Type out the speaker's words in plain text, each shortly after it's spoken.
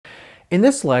In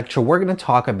this lecture, we're going to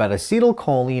talk about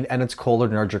acetylcholine and its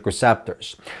cholinergic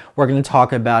receptors. We're going to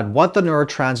talk about what the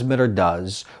neurotransmitter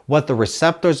does, what the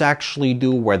receptors actually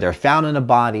do, where they're found in the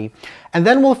body, and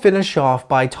then we'll finish off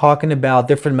by talking about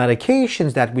different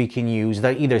medications that we can use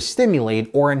that either stimulate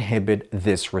or inhibit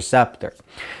this receptor.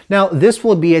 Now, this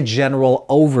will be a general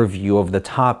overview of the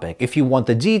topic. If you want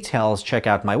the details, check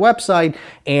out my website,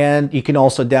 and you can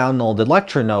also download the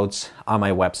lecture notes on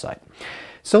my website.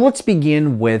 So let's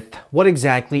begin with what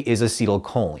exactly is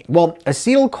acetylcholine. Well,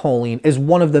 acetylcholine is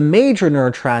one of the major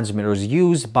neurotransmitters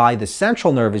used by the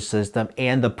central nervous system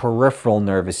and the peripheral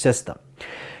nervous system.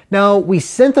 Now, we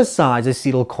synthesize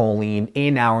acetylcholine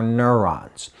in our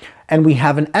neurons, and we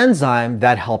have an enzyme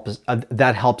that helps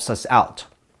us out.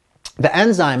 The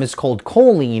enzyme is called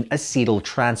choline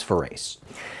acetyltransferase.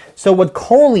 So what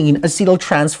choline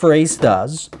acetyltransferase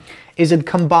does is it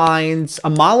combines a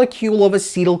molecule of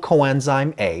acetyl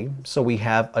coenzyme A, so we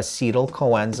have acetyl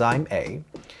coenzyme A,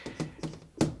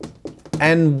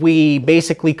 and we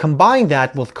basically combine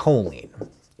that with choline.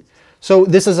 So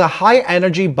this is a high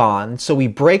energy bond, so we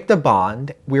break the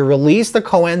bond, we release the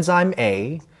coenzyme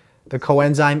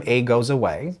A goes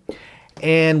away,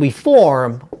 and we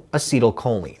form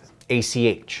acetylcholine,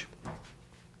 ACH.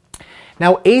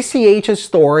 Now, ACH is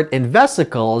stored in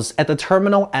vesicles at the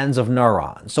terminal ends of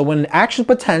neurons. So when action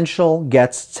potential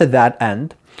gets to that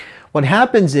end, what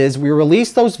happens is we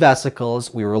release those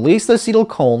vesicles, we release the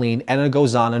acetylcholine, and it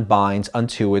goes on and binds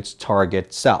onto its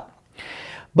target cell.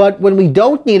 But when we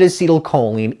don't need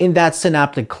acetylcholine in that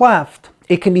synaptic cleft,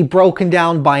 it can be broken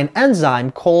down by an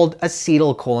enzyme called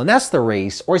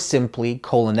acetylcholinesterase, or simply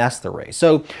cholinesterase.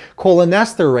 So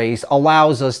cholinesterase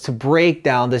allows us to break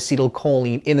down the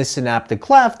acetylcholine in the synaptic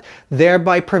cleft,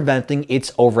 thereby preventing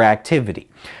its overactivity.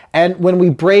 And when we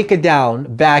break it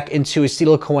down back into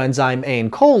acetyl coenzyme A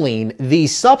and choline,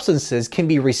 these substances can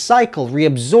be recycled,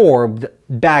 reabsorbed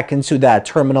back into that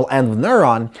terminal end of the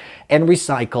neuron and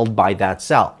recycled by that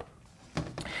cell.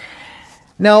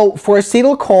 Now, for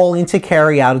acetylcholine to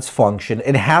carry out its function,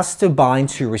 it has to bind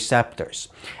to receptors.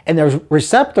 And the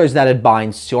receptors that it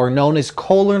binds to are known as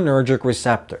cholinergic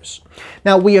receptors.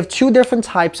 Now, we have two different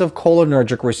types of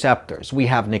cholinergic receptors. We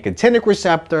have nicotinic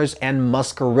receptors and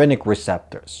muscarinic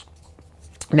receptors.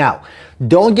 Now,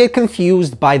 don't get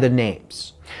confused by the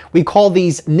names. We call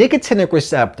these nicotinic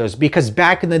receptors because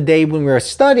back in the day when we were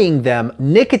studying them,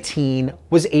 nicotine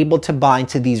was able to bind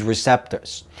to these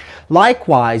receptors.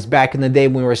 Likewise, back in the day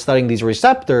when we were studying these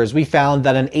receptors, we found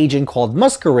that an agent called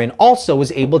muscarine also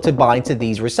was able to bind to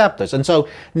these receptors. And so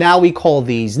now we call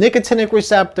these nicotinic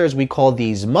receptors, we call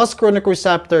these muscarinic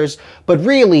receptors, but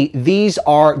really these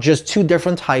are just two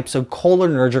different types of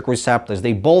cholinergic receptors.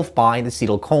 They both bind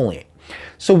acetylcholine.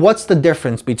 So what's the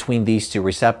difference between these two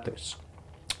receptors?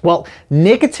 Well,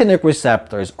 nicotinic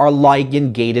receptors are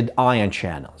ligand-gated ion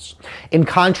channels. In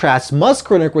contrast,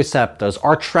 muscarinic receptors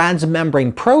are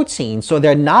transmembrane proteins, so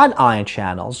they're not ion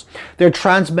channels. They're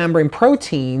transmembrane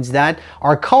proteins that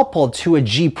are coupled to a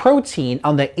G protein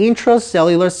on the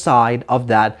intracellular side of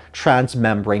that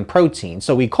transmembrane protein.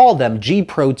 So we call them G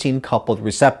protein-coupled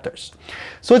receptors.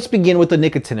 So let's begin with the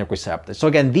nicotinic receptors. So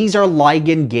again, these are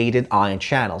ligand-gated ion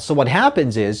channels. So what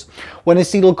happens is when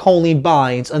acetylcholine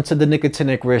binds onto the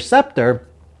nicotinic receptor,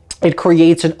 it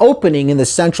creates an opening in the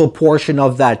central portion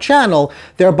of that channel,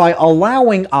 thereby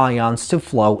allowing ions to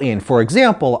flow in. For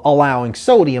example, allowing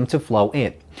sodium to flow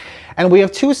in. And we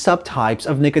have two subtypes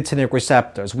of nicotinic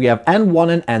receptors. We have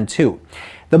N1 and N2.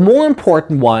 The more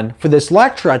important one, for this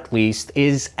lecture at least,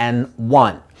 is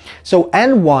N1. So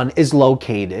N1 is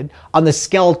located on the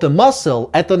skeletal muscle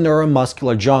at the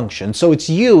neuromuscular junction. So it's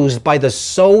used by the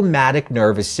somatic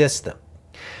nervous system.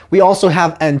 We also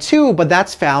have N2, but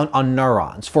that's found on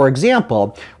neurons. For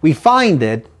example, we find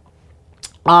it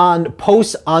on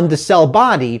the cell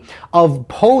body of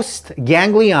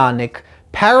postganglionic,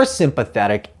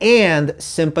 parasympathetic, and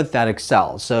sympathetic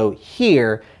cells. So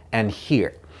here and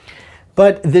here.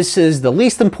 But this is the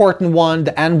least important one.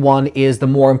 The N1 is the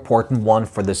more important one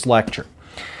for this lecture.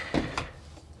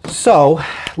 So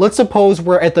let's suppose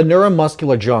we're at the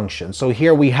neuromuscular junction. So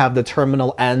here we have the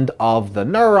terminal end of the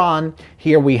neuron,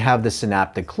 here we have the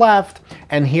synaptic cleft,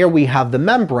 and here we have the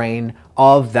membrane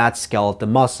of that skeletal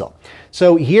muscle.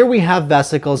 So here we have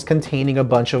vesicles containing a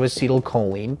bunch of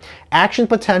acetylcholine. Action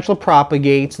potential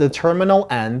propagates the terminal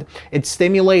end. It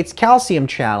stimulates calcium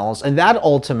channels, and that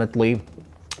ultimately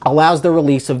allows the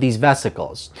release of these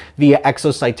vesicles via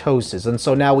exocytosis. And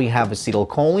so now we have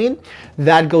acetylcholine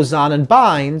that goes on and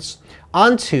binds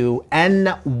onto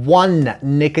N1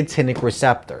 nicotinic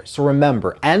receptors. So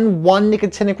remember, N1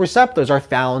 nicotinic receptors are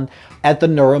found at the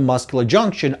neuromuscular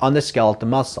junction on the skeletal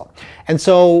muscle. And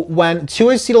so when two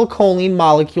acetylcholine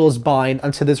molecules bind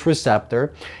onto this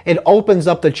receptor, it opens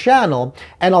up the channel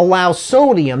and allows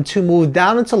sodium to move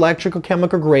down its electrical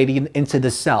chemical gradient into the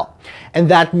cell. And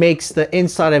that makes the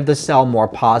inside of the cell more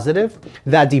positive,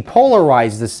 that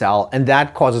depolarizes the cell, and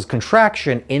that causes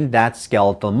contraction in that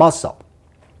skeletal muscle.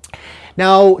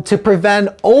 Now, to prevent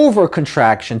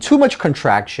overcontraction, too much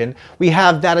contraction, we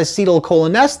have that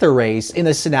acetylcholinesterase in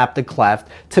the synaptic cleft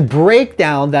to break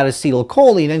down that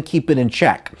acetylcholine and keep it in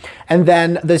check. And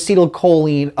then the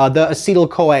acetylcholine, the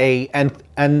acetyl-CoA and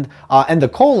the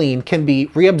choline can be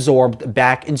reabsorbed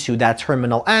back into that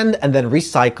terminal end and then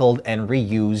recycled and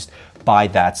reused by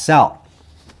that cell.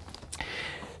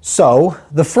 So,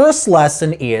 the first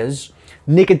lesson is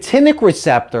nicotinic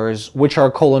receptors, which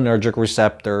are cholinergic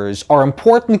receptors, are an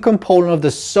important component of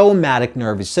the somatic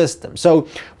nervous system. So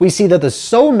we see that the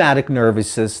somatic nervous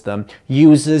system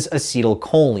uses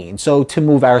acetylcholine. So to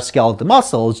move our skeletal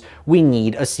muscles, we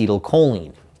need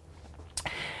acetylcholine.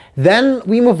 Then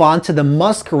we move on to the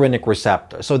muscarinic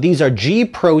receptor. So these are G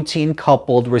protein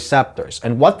coupled receptors.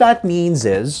 And what that means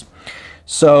is,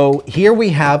 so here we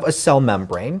have a cell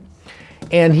membrane,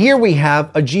 and here we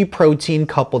have a G protein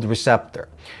coupled receptor.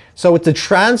 So it's a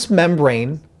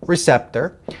transmembrane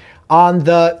receptor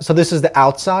so this is the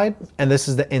outside and this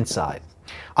is the inside.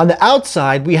 On the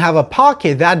outside, we have a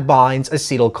pocket that binds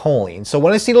acetylcholine. So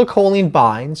when acetylcholine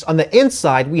binds, on the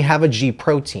inside, we have a G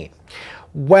protein.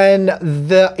 When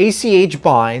the ACH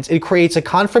binds, it creates a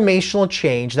conformational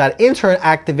change that in turn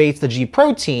activates the G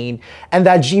protein, and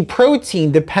that G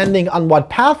protein, depending on what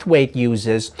pathway it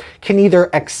uses, can either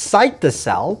excite the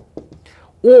cell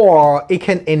or it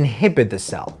can inhibit the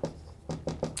cell.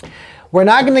 We're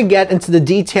not going to get into the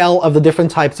detail of the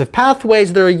different types of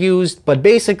pathways that are used, but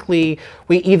basically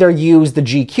we either use the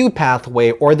GQ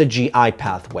pathway or the GI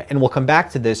pathway, and we'll come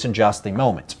back to this in just a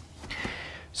moment.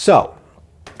 So,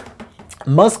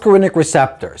 muscarinic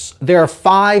receptors. There are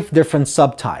 5 different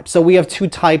subtypes. So we have 2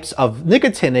 types of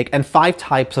nicotinic and 5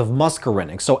 types of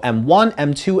muscarinic. So M1,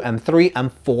 M2, M3,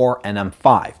 M4, and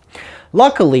M5.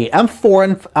 Luckily, M4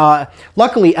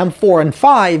 and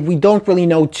 5 we don't really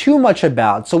know too much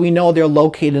about. So we know they're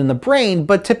located in the brain,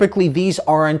 but typically these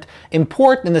aren't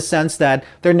important in the sense that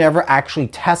they're never actually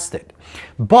tested.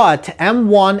 But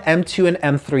M1, M2, and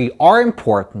M3 are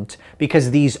important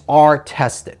because these are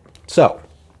tested. So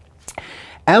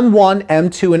M1,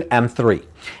 M2, and M3.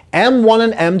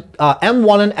 M1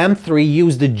 and M3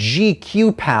 use the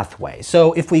GQ pathway.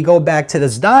 So if we go back to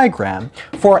this diagram,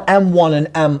 for M1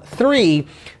 and M3,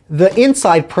 the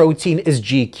inside protein is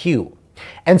GQ.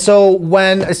 And so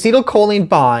when acetylcholine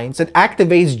binds, it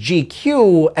activates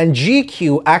GQ, and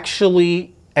GQ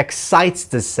actually excites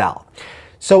the cell.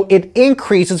 So it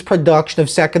increases production of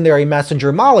secondary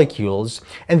messenger molecules,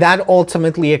 and that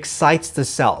ultimately excites the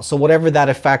cell. So whatever that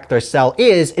effector cell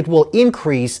is, it will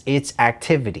increase its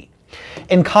activity.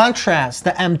 In contrast,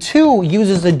 the M2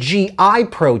 uses a GI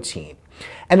protein,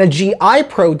 and a GI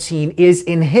protein is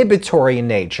inhibitory in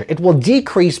nature. It will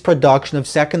decrease production of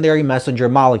secondary messenger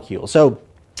molecules. So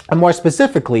and more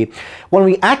specifically, when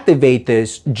we activate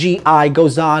this, GI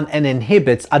goes on and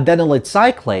inhibits adenylyl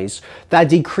cyclase that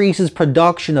decreases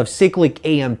production of cyclic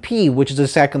AMP, which is a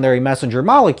secondary messenger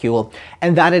molecule,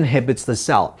 and that inhibits the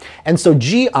cell. And so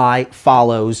GI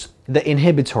follows the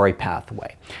inhibitory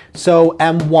pathway. So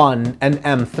M1 and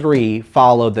M3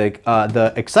 follow the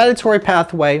excitatory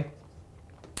pathway,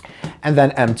 and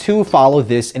then M2 follow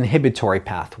this inhibitory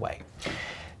pathway.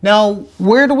 Now,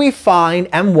 where do we find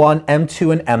M1,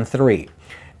 M2, and M3?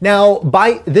 Now,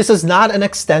 this is not an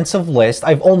extensive list.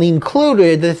 I've only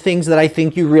included the things that I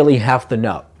think you really have to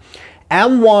know.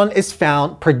 M1 is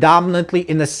found predominantly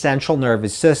in the central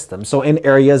nervous system, so in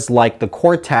areas like the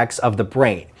cortex of the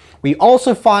brain. We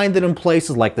also find it in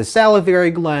places like the salivary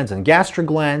glands and gastric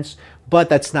glands, but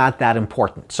that's not that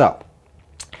important. So,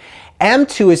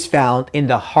 M2 is found in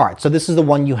the heart, so this is the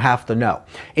one you have to know.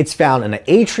 It's found in the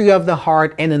atria of the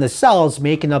heart and in the cells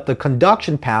making up the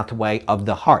conduction pathway of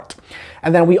the heart.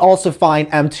 And then we also find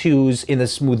M2s in the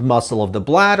smooth muscle of the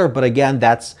bladder, but again,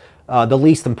 that's the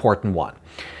least important one.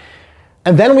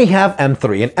 And then we have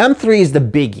M3, and M3 is the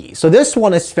biggie. So this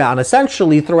one is found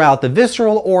essentially throughout the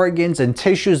visceral organs and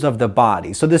tissues of the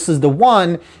body. So this is the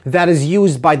one that is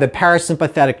used by the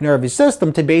parasympathetic nervous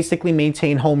system to basically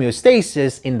maintain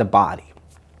homeostasis in the body.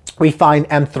 We find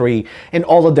M3 in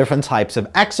all the different types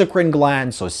of exocrine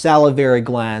glands, so salivary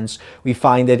glands. We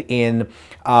find it in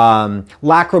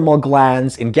lacrimal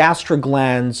glands, in gastric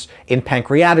glands, in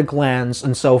pancreatic glands,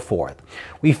 and so forth.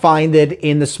 We find it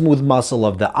in the smooth muscle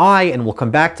of the eye, and we'll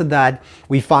come back to that.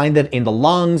 We find it in the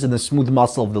lungs, in the smooth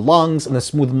muscle of the lungs, in the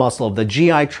smooth muscle of the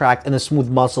GI tract, and the smooth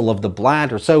muscle of the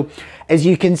bladder. So, as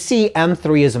you can see,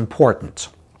 M3 is important.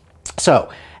 So,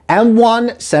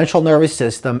 M1, central nervous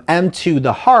system, M2,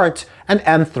 the heart, and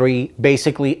M3,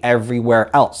 basically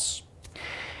everywhere else.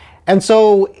 And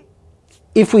so,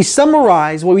 if we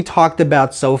summarize what we talked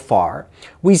about so far,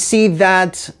 we see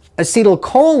that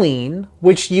acetylcholine,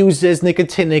 which uses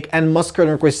nicotinic and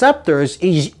muscarinic receptors,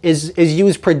 is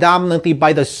used predominantly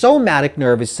by the somatic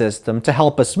nervous system to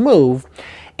help us move,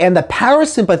 and the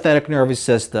parasympathetic nervous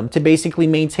system to basically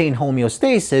maintain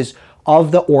homeostasis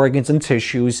of the organs and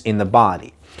tissues in the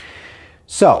body.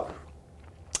 So,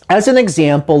 as an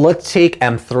example, let's take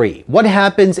M3. What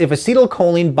happens if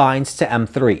acetylcholine binds to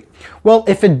M3? Well,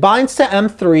 if it binds to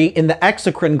M3 in the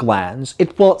exocrine glands,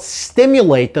 it will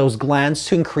stimulate those glands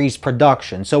to increase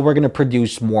production. So we're going to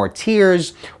produce more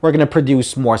tears, we're going to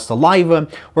produce more saliva,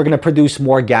 we're going to produce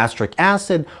more gastric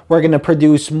acid, we're going to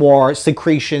produce more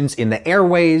secretions in the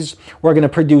airways, we're going to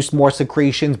produce more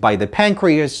secretions by the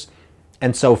pancreas,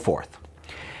 and so forth.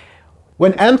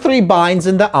 When M3 binds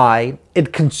in the eye,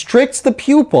 it constricts the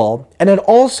pupil and it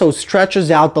also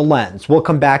stretches out the lens. We'll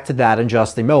come back to that in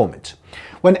just a moment.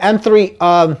 When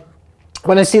acetylcholine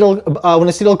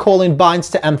binds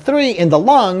to M3 in the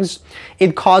lungs,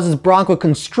 it causes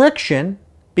bronchoconstriction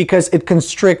because it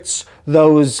constricts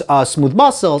those smooth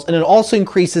muscles, and it also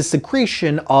increases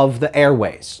secretion of the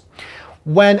airways.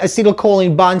 When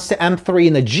acetylcholine binds to M3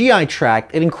 in the GI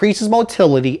tract, it increases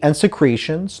motility and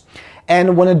secretions.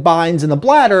 And when it binds in the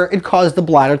bladder, it causes the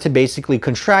bladder to basically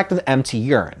contract and empty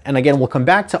urine. And again, we'll come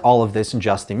back to all of this in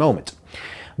just a moment.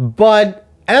 But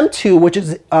M2,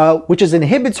 which is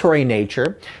inhibitory in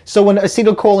nature, so when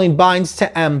acetylcholine binds to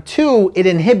M2, it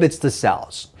inhibits the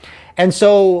cells. And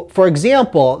so, for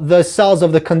example, the cells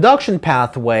of the conduction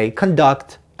pathway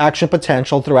conduct action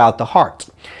potential throughout the heart.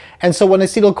 And so when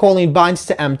acetylcholine binds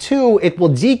to M2, it will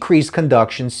decrease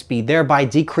conduction speed, thereby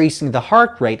decreasing the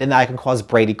heart rate, and that can cause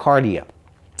bradycardia.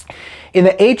 In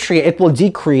the atria, it will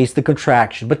decrease the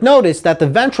contraction. But notice that the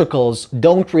ventricles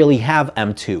don't really have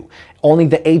M2, only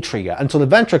the atria, and so the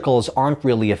ventricles aren't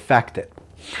really affected.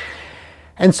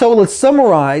 And so let's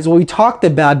summarize what we talked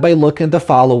about by looking at the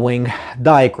following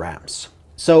diagrams.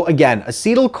 So again,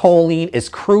 acetylcholine is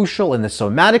crucial in the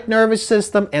somatic nervous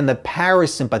system and the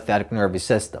parasympathetic nervous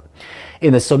system.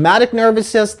 In the somatic nervous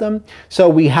system, so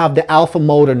we have the alpha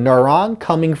motor neuron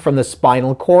coming from the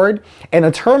spinal cord, and a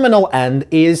terminal end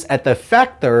is at the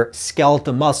effector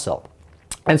skeletal muscle.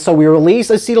 And so we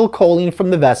release acetylcholine from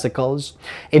the vesicles.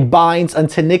 It binds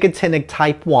onto nicotinic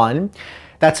type 1.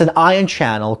 That's an ion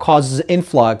channel, causes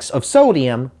influx of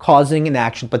sodium, causing an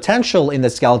action potential in the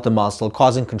skeletal muscle,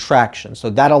 causing contraction. So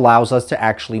that allows us to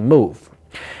actually move.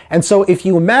 And so if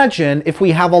you imagine, if we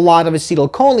have a lot of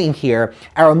acetylcholine here,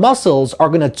 our muscles are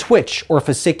going to twitch or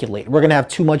fasciculate. We're going to have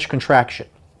too much contraction.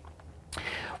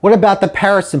 What about the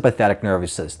parasympathetic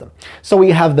nervous system? So we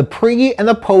have the pre- and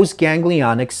the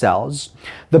post-ganglionic cells.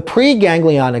 The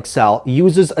pre-ganglionic cell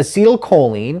uses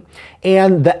acetylcholine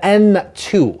and the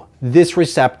N2, this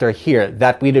receptor here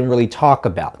that we didn't really talk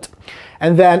about.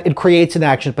 And then it creates an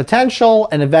action potential,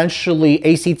 and eventually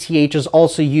ACTH is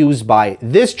also used by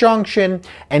this junction,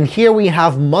 and here we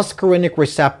have muscarinic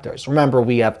receptors. Remember,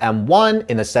 we have M1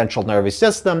 in the central nervous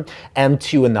system,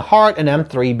 M2 in the heart, and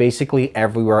M3 basically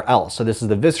everywhere else. So this is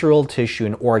the visceral tissue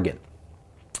and organ.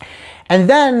 And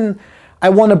then I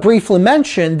want to briefly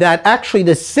mention that actually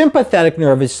the sympathetic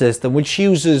nervous system, which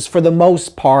uses for the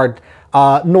most part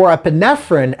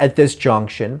norepinephrine at this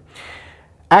junction,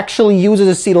 actually uses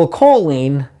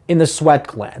acetylcholine in the sweat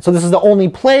gland. So this is the only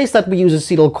place that we use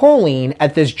acetylcholine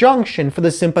at this junction for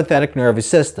the sympathetic nervous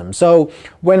system. So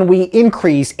when we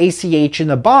increase ACH in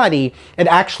the body, it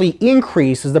actually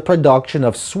increases the production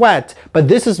of sweat, but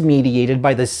this is mediated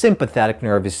by the sympathetic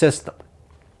nervous system.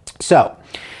 So,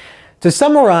 to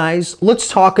summarize, let's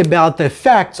talk about the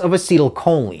effects of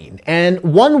acetylcholine. And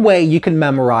one way you can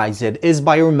memorize it is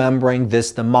by remembering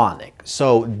this mnemonic.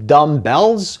 So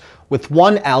dumbbells with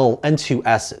one L and two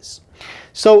S's.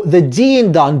 So the D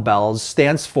in dumbbells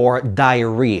stands for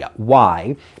diarrhea.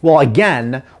 Why? Well,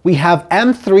 again, we have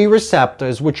M3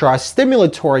 receptors, which are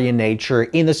stimulatory in nature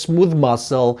in the smooth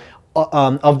muscle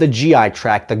of the GI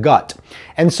tract, the gut.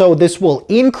 And so this will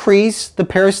increase the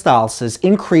peristalsis,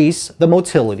 increase the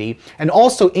motility, and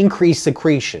also increase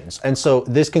secretions. And so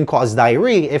this can cause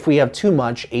diarrhea if we have too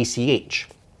much ACH.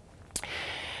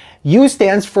 U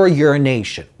stands for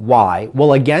urination. Why?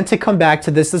 Well, again, to come back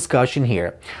to this discussion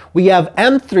here, we have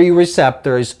M3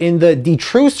 receptors in the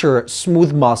detrusor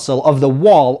smooth muscle of the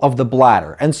wall of the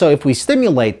bladder. And so if we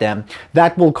stimulate them,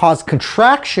 that will cause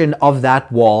contraction of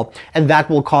that wall, and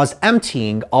that will cause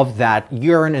emptying of that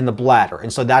urine in the bladder.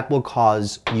 And so that will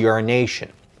cause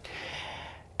urination.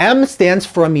 M stands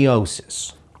for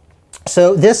meiosis.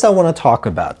 So this I want to talk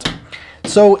about.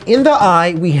 So in the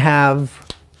eye, we have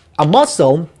a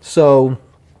muscle. So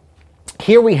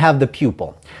here we have the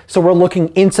pupil. So we're looking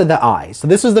into the eye. So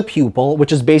this is the pupil,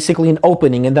 which is basically an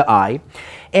opening in the eye.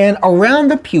 And around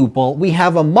the pupil, we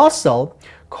have a muscle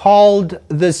called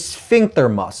the sphincter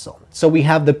muscle. So we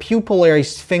have the pupillary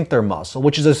sphincter muscle,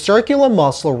 which is a circular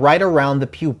muscle right around the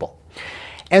pupil.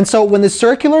 And so when the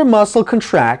circular muscle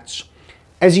contracts,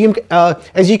 as you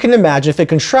can imagine, if it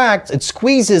contracts, it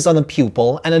squeezes on the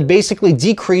pupil and it basically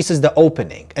decreases the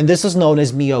opening. And this is known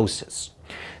as meiosis.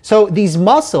 So these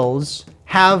muscles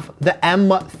have the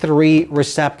M3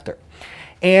 receptor.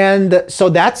 And so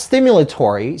that's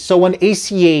stimulatory. So when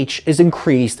ACH is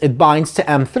increased, it binds to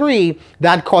M3.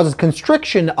 That causes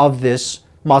constriction of this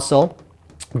muscle,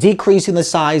 decreasing the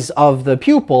size of the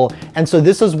pupil. And so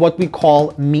this is what we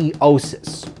call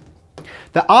meiosis.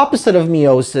 The opposite of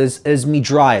meiosis is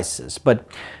mydriasis, but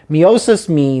meiosis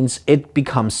means it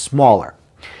becomes smaller.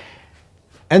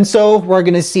 And so we're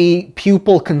going to see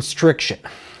pupil constriction.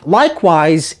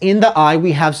 Likewise, in the eye,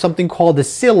 we have something called the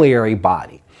ciliary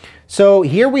body. So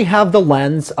here we have the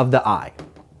lens of the eye.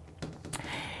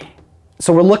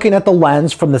 So we're looking at the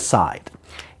lens from the side.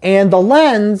 And the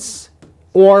lens,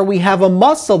 or we have a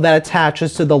muscle that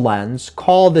attaches to the lens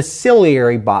called the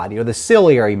ciliary body or the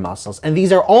ciliary muscles. And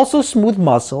these are also smooth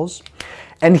muscles.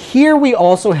 And here we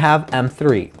also have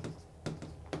M3.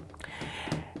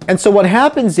 And so what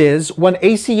happens is when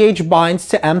ACH binds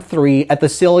to M3 at the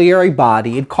ciliary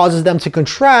body, it causes them to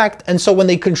contract. And so when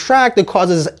they contract, it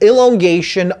causes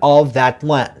elongation of that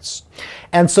lens.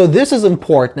 And so this is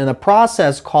important in a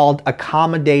process called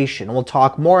accommodation. We'll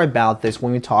talk more about this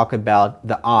when we talk about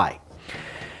the eye.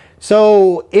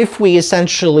 So if we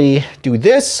essentially do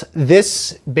this,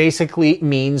 this basically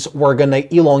means we're going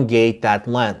to elongate that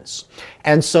lens.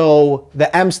 And so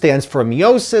the M stands for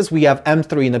meiosis. We have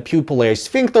M3 in the pupillary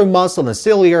sphincter muscle in the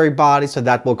ciliary body, so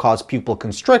that will cause pupil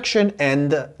constriction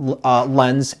and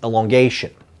lens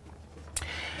elongation.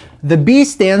 The B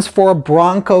stands for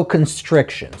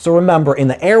bronchoconstriction. So remember, in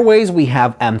the airways, we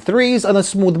have M3s on a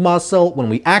smooth muscle. When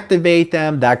we activate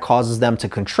them, that causes them to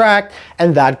contract,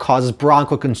 and that causes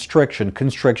bronchoconstriction,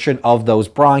 constriction of those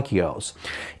bronchioles.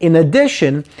 In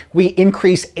addition, we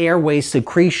increase airway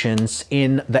secretions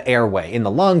in the airway, in the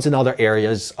lungs and other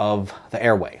areas of the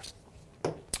airway.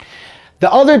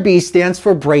 The other B stands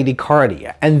for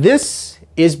bradycardia, and this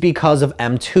is because of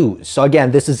M2. So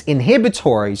again, this is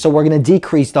inhibitory, so we're going to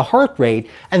decrease the heart rate,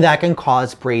 and that can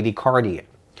cause bradycardia.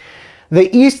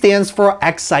 The E stands for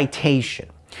excitation,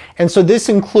 and so this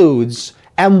includes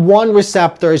M1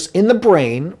 receptors in the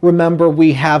brain. Remember,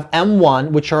 we have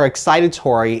M1, which are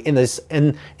excitatory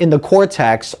in the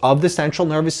cortex of the central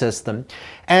nervous system.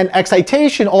 And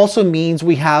excitation also means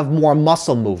we have more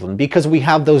muscle movement because we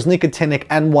have those nicotinic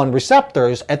N1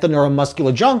 receptors at the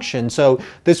neuromuscular junction. So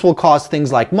this will cause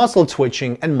things like muscle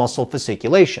twitching and muscle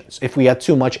fasciculations if we have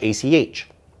too much ACH.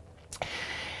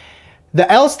 The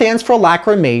L stands for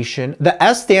lacrimation, the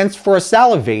S stands for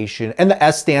salivation, and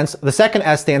the second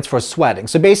S stands for sweating.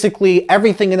 So basically,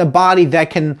 everything in the body that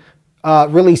can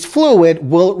release fluid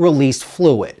will release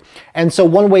fluid. And so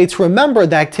one way to remember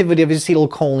the activity of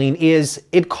acetylcholine is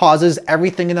it causes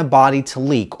everything in the body to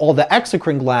leak. All the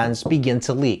exocrine glands begin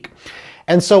to leak.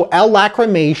 And so L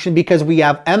lacrimation, because we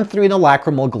have M3 in the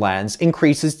lacrimal glands,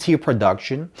 increases tear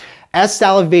production. S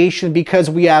salivation, because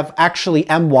we have actually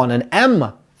M1 and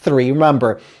M3.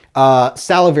 Remember,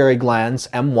 salivary glands,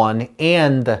 M1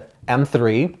 and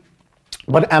M3,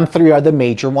 but M3 are the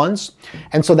major ones,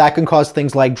 and so that can cause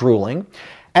things like drooling.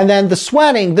 And then the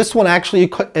sweating, this one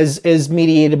actually is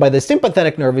mediated by the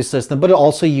sympathetic nervous system, but it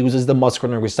also uses the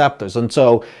muscarinic receptors, and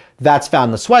so that's found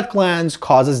in the sweat glands,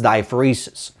 causes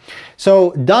diaphoresis.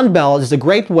 So dumbbells is a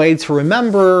great way to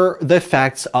remember the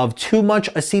effects of too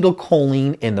much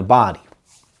acetylcholine in the body.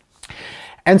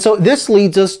 And so this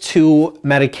leads us to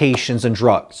medications and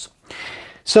drugs.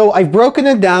 So I've broken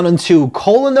it down into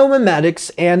cholinomimetics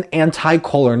and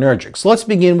anticholinergics. So let's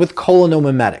begin with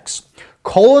cholinomimetics.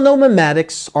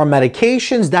 Cholinomimetics are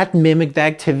medications that mimic the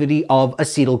activity of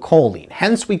acetylcholine.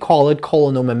 Hence, we call it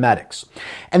cholinomimetics.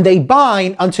 And they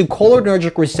bind onto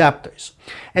cholinergic receptors.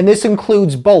 And this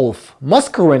includes both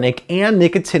muscarinic and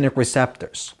nicotinic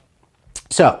receptors.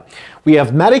 So we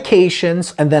have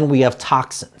medications and then we have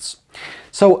toxins.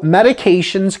 So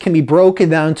medications can be broken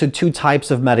down into two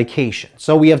types of medication.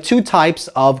 So we have two types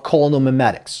of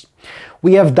cholinomimetics.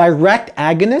 We have direct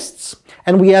agonists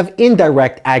and we have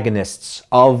indirect agonists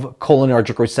of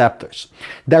cholinergic receptors.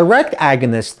 Direct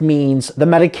agonist means the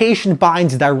medication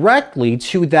binds directly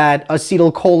to that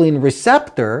acetylcholine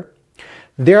receptor,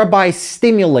 thereby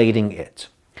stimulating it.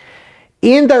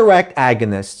 Indirect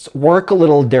agonists work a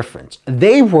little different.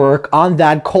 They work on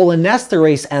that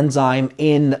cholinesterase enzyme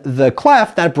in the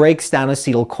cleft that breaks down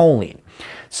acetylcholine.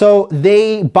 So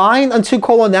they bind onto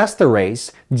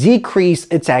cholinesterase, decrease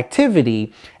its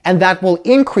activity, and that will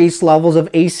increase levels of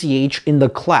ACH in the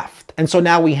cleft. And so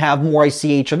now we have more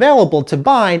ACH available to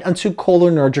bind onto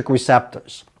cholinergic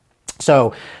receptors.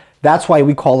 So that's why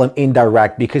we call them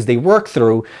indirect, because they work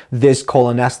through this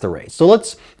cholinesterase. So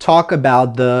let's talk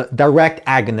about the direct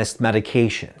agonist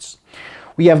medications.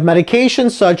 We have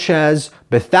medications such as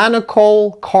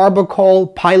bethanocol,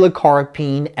 carbachol,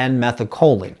 pilocarpine, and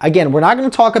methacholine. Again, we're not going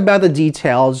to talk about the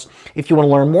details. If you want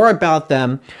to learn more about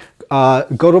them,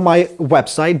 go to my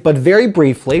website. But very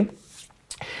briefly,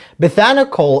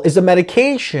 bethanocol is a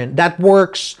medication that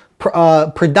works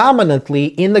predominantly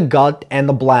in the gut and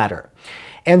the bladder.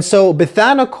 And so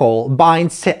bethanocol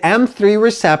binds to M3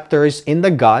 receptors in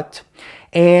the gut,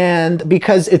 and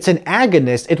because it's an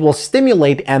agonist, it will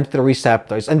stimulate M3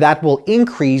 receptors, and that will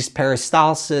increase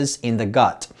peristalsis in the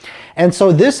gut. And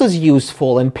so this is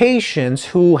useful in patients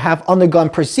who have undergone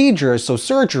procedures, so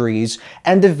surgeries,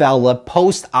 and develop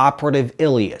post-operative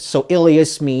ileus. So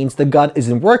ileus means the gut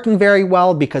isn't working very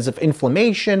well because of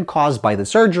inflammation caused by the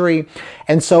surgery.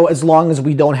 And so as long as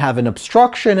we don't have an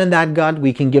obstruction in that gut,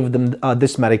 we can give them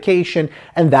this medication,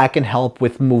 and that can help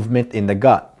with movement in the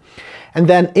gut. And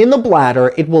then in the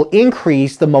bladder, it will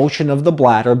increase the motion of the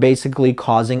bladder, basically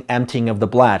causing emptying of the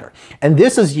bladder. And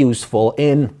this is useful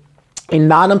in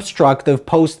non-obstructive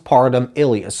postpartum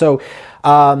ileus. So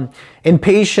in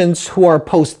patients who are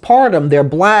postpartum, their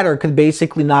bladder could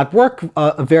basically not work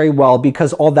very well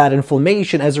because all that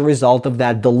inflammation as a result of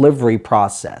that delivery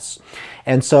process.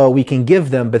 And so we can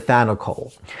give them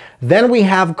bethanocol. Then we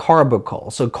have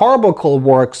carbachol. So carbachol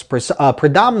works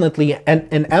predominantly in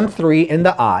M3 in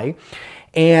the eye.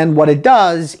 And what it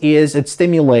does is it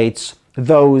stimulates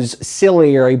those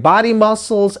ciliary body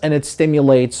muscles, and it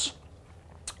stimulates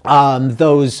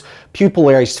those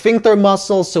pupillary sphincter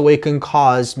muscles, so it can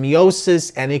cause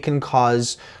meiosis and it can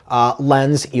cause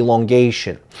lens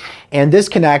elongation. And this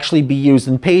can actually be used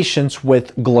in patients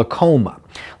with glaucoma.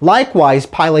 Likewise,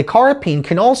 pilocarpine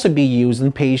can also be used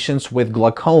in patients with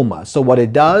glaucoma. So what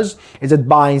it does is it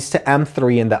binds to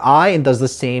M3 in the eye and does the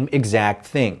same exact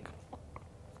thing.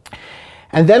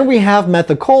 And then we have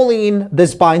methacholine.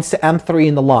 This binds to M3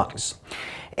 in the lungs.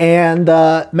 And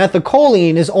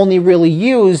methacholine is only really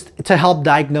used to help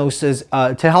diagnose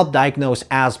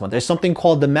asthma. There's something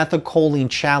called the methacholine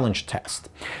challenge test.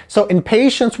 So in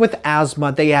patients with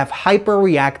asthma, they have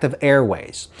hyperreactive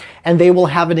airways, and they will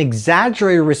have an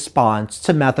exaggerated response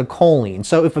to methacholine.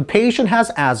 So if a patient has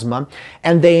asthma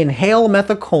and they inhale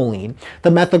methacholine,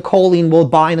 the methacholine will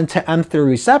bind into M3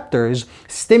 receptors,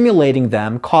 stimulating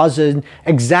them, causing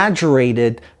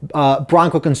exaggerated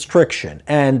bronchoconstriction,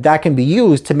 and that can be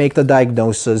used to make the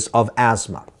diagnosis of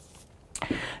asthma.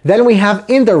 Then we have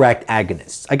indirect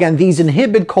agonists. Again, these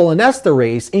inhibit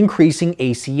cholinesterase, increasing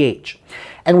ACH.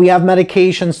 And we have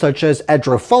medications such as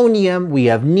edrophonium, we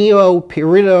have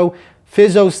neopyrido,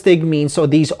 physostigmine, so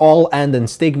these all end in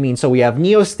stigmine. So we have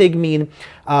neostigmine,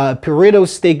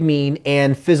 pyridostigmine,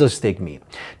 and physostigmine.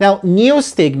 Now,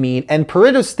 neostigmine and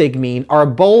pyridostigmine are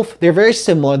both, they're very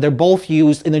similar. They're both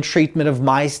used in the treatment of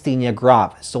myasthenia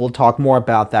gravis. So we'll talk more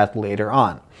about that later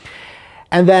on.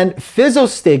 And then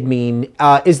physostigmine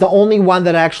is the only one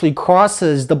that actually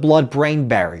crosses the blood-brain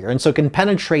barrier, and so can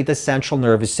penetrate the central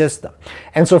nervous system.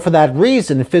 And so for that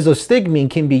reason, physostigmine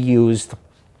can be used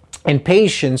in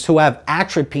patients who have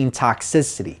atropine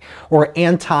toxicity or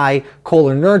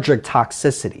anticholinergic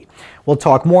toxicity. We'll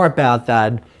talk more about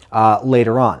that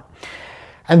later on.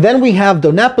 And then we have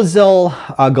donepezil,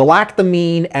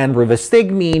 galactamine, and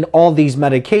rivastigmine. All these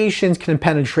medications can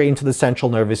penetrate into the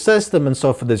central nervous system, and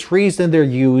so for this reason, they're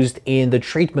used in the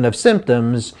treatment of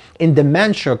symptoms in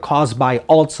dementia caused by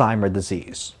Alzheimer's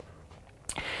disease.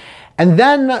 And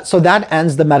then, so that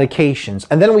ends the medications.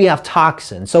 And then we have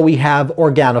toxins. So we have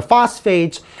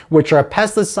organophosphates, which are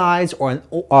pesticides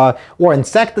or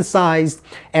insecticides.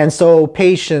 And so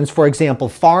patients, for example,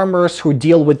 farmers who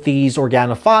deal with these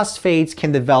organophosphates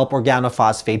can develop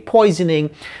organophosphate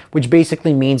poisoning, which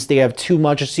basically means they have too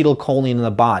much acetylcholine in the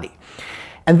body.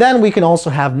 And then we can also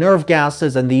have nerve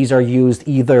gases, and these are used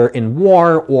either in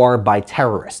war or by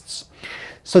terrorists.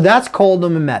 So that's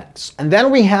cholinomimetics. And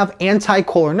then we have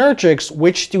anticholinergics,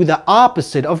 which do the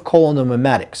opposite of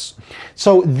cholinomimetics.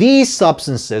 So these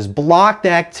substances block the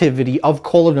activity of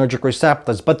cholinergic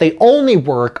receptors, but they only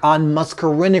work on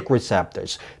muscarinic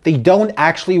receptors. They don't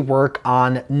actually work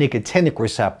on nicotinic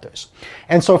receptors.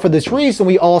 And so for this reason,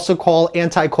 we also call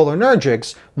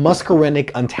anticholinergics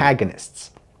muscarinic antagonists.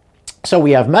 So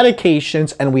we have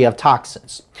medications and we have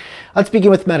toxins. Let's begin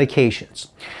with medications.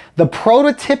 The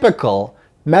prototypical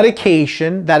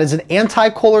medication that is an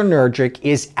anticholinergic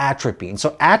is atropine.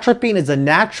 So atropine is a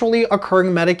naturally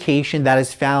occurring medication that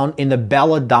is found in the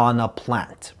belladonna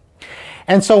plant.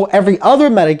 And so every other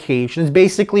medication is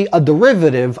basically a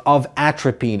derivative of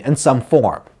atropine in some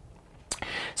form.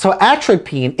 So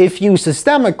atropine, if used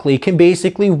systemically, can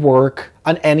basically work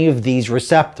on any of these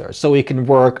receptors. So it can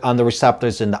work on the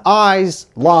receptors in the eyes,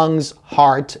 lungs,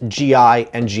 heart, GI,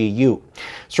 and GU.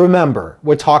 So remember,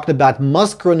 we're talking about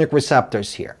muscarinic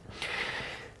receptors here.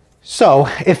 So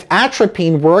if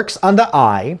atropine works on the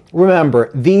eye,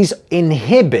 remember, these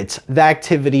inhibit the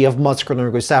activity of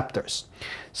muscarinic receptors.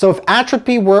 So if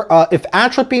atropine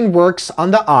works on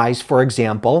the eyes, for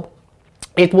example,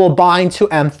 it will bind to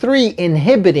M3,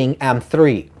 inhibiting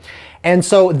M3. And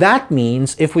so that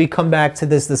means, if we come back to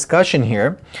this discussion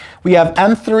here, we have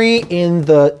M3 in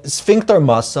the sphincter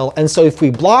muscle, and so if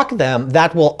we block them,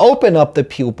 that will open up the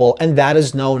pupil, and that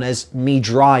is known as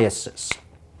mydriasis.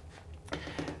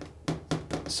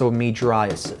 So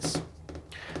mydriasis.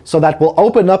 So that will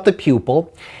open up the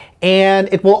pupil, and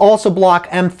it will also block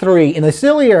M3 in the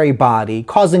ciliary body,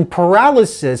 causing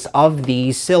paralysis of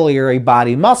the ciliary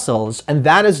body muscles, and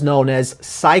that is known as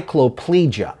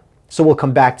cycloplegia. So we'll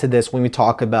come back to this when we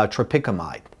talk about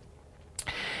tropicamide.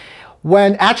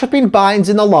 When atropine binds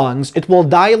in the lungs, it will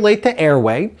dilate the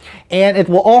airway, and it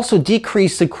will also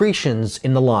decrease secretions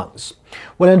in the lungs.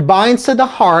 When it binds to the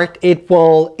heart, it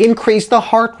will increase the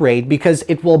heart rate because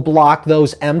it will block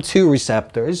those M2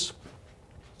 receptors.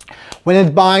 When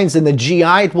it binds in the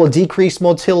GI, it will decrease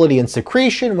motility and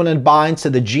secretion. When it binds to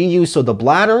the GU, so the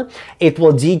bladder, it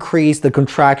will decrease the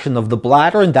contraction of the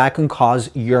bladder, and that can cause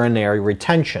urinary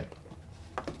retention.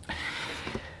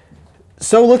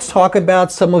 So let's talk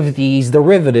about some of these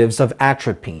derivatives of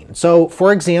atropine. So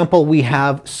for example, we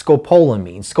have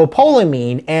scopolamine.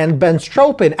 Scopolamine and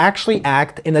benztropine actually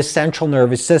act in the central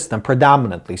nervous system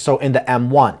predominantly, so in the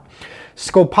M1.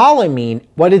 Scopolamine,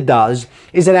 what it does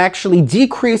is it actually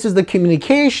decreases the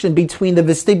communication between the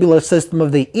vestibular system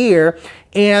of the ear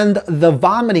and the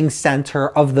vomiting center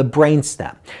of the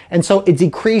brainstem. And so it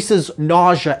decreases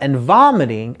nausea and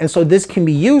vomiting, and so this can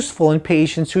be useful in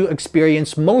patients who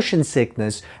experience motion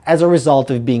sickness as a result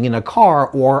of being in a car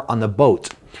or on a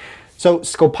boat. So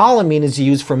scopolamine is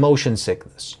used for motion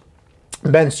sickness.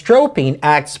 Benztropine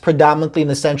acts predominantly in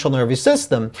the central nervous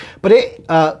system, but it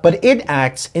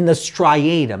acts in the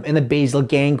striatum, in the basal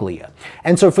ganglia.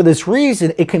 And so for this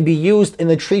reason, it can be used in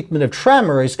the treatment of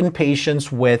tremors in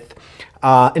patients with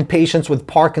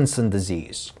Parkinson's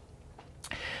disease.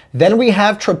 Then we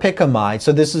have tropicamide.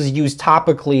 So this is used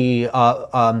topically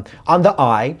on the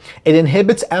eye. It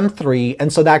inhibits M3,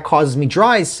 and so that causes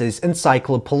mydriasis and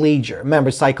cycloplegia. Remember,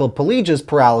 cycloplegia is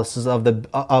paralysis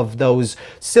of those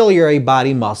ciliary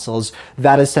body muscles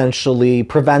that essentially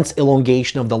prevents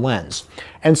elongation of the lens.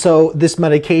 And so this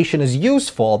medication is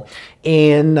useful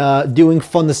in doing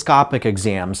fundoscopic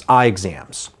exams, eye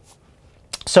exams.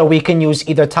 So we can use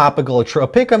either topical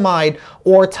tropicamide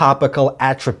or topical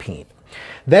atropine.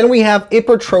 Then we have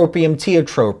ipratropium,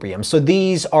 tiotropium. So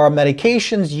these are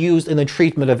medications used in the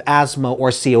treatment of asthma or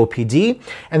COPD,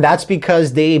 and that's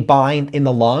because they bind in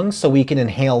the lungs, so we can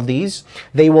inhale these.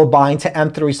 They will bind to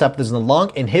M3 receptors in the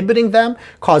lung, inhibiting them,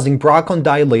 causing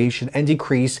bronchodilation and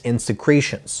decrease in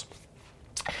secretions.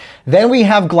 Then we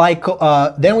have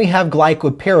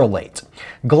glycopyrrolate.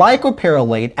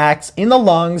 Glycopyrrolate acts in the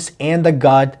lungs and the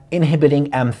gut,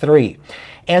 inhibiting M3.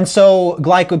 And so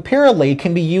glycopyrrolate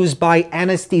can be used by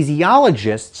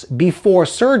anesthesiologists before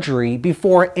surgery,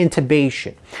 before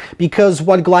intubation. Because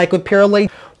what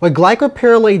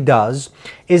glycopyrrolate does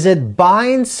is it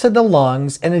binds to the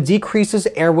lungs and it decreases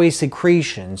airway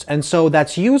secretions. And so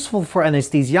that's useful for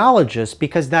anesthesiologists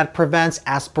because that prevents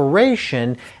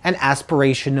aspiration and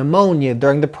aspiration pneumonia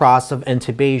during the process of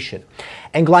intubation.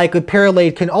 And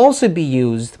glycopyrrolate can also be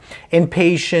used in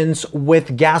patients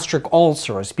with gastric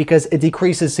ulcers because it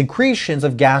decreases secretions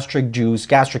of gastric juice,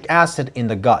 gastric acid in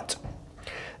the gut.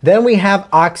 Then we have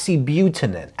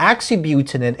oxybutynin.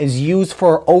 Oxybutynin is used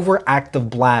for overactive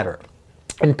bladder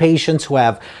in patients who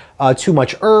have too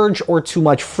much urge or too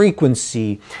much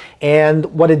frequency. And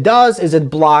what it does is it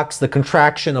blocks the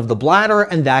contraction of the bladder,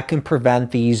 and that can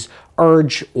prevent these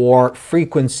urge or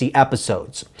frequency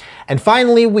episodes. And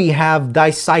finally, we have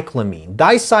dicyclamine.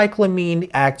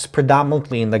 Dicyclamine acts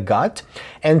predominantly in the gut,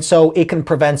 and so it can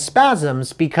prevent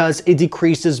spasms because it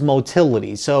decreases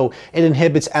motility. So it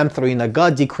inhibits M3 in the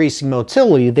gut, decreasing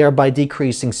motility, thereby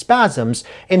decreasing spasms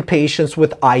in patients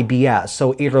with IBS,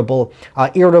 so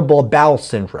irritable bowel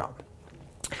syndrome.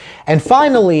 And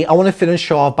finally, I want to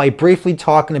finish off by briefly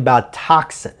talking about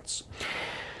toxins.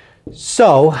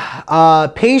 So,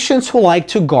 patients who like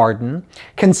to garden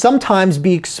can sometimes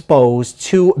be exposed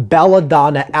to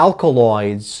belladonna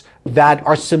alkaloids that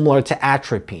are similar to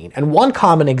atropine. And one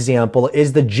common example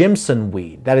is the Jimson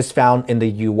weed that is found in the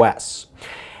US.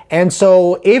 And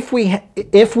so if we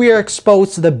are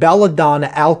exposed to the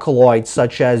belladonna alkaloids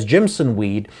such as Jimson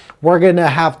weed, we're going to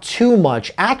have too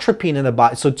much atropine in the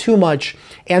body, so too much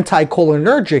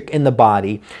anticholinergic in the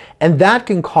body, and that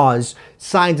can cause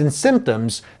signs and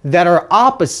symptoms that are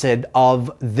opposite of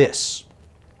this.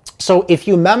 So if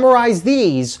you memorize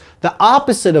these, the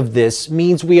opposite of this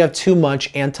means we have too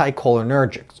much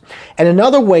anticholinergics. And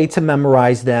another way to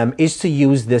memorize them is to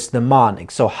use this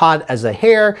mnemonic. So hot as a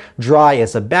hare, dry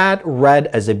as a bat, red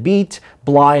as a beet,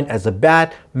 blind as a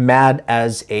bat, mad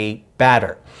as a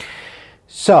batter.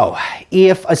 So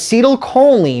if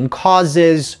acetylcholine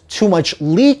causes too much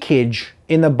leakage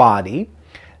in the body,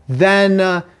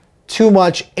 then too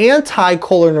much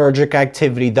anticholinergic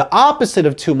activity, the opposite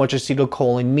of too much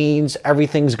acetylcholine, means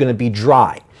everything's going to be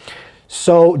dry.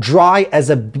 So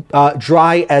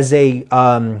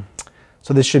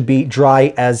so this should be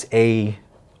dry as a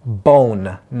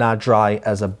bone, not dry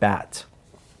as a bat.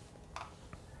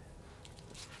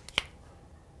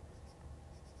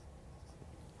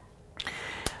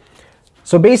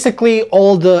 So basically,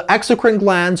 all the exocrine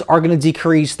glands are going to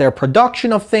decrease their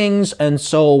production of things, and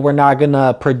so we're not going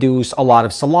to produce a lot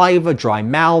of saliva, dry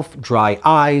mouth, dry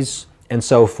eyes, and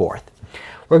so forth.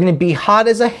 We're going to be hot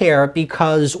as a hare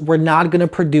because we're not going to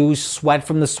produce sweat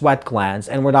from the sweat glands,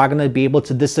 and we're not going to be able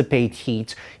to dissipate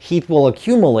heat. Heat will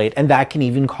accumulate, and that can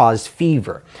even cause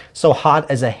fever. So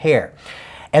hot as a hare.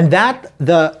 And that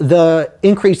the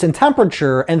increase in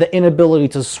temperature and the inability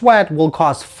to sweat will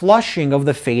cause flushing of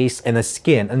the face and the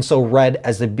skin. And so red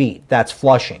as a beet, that's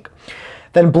flushing.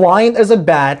 Then blind as a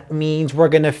bat means we're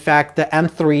going to affect the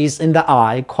M3s in the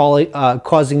eye,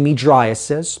 causing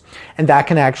mydriasis. And that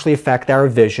can actually affect our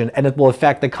vision. And it will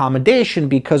affect accommodation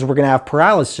because we're going to have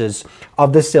paralysis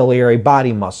of the ciliary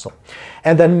body muscle.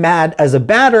 And then mad as a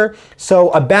batter. So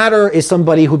a batter is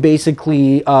somebody who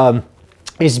basically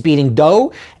is beating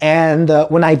dough, and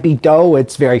when I beat dough,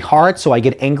 it's very hard, so I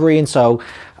get angry, and so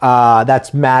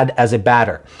that's mad as a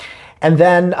batter. And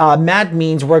then mad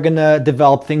means we're going to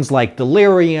develop things like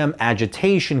delirium,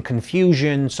 agitation,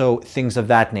 confusion, so things of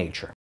that nature.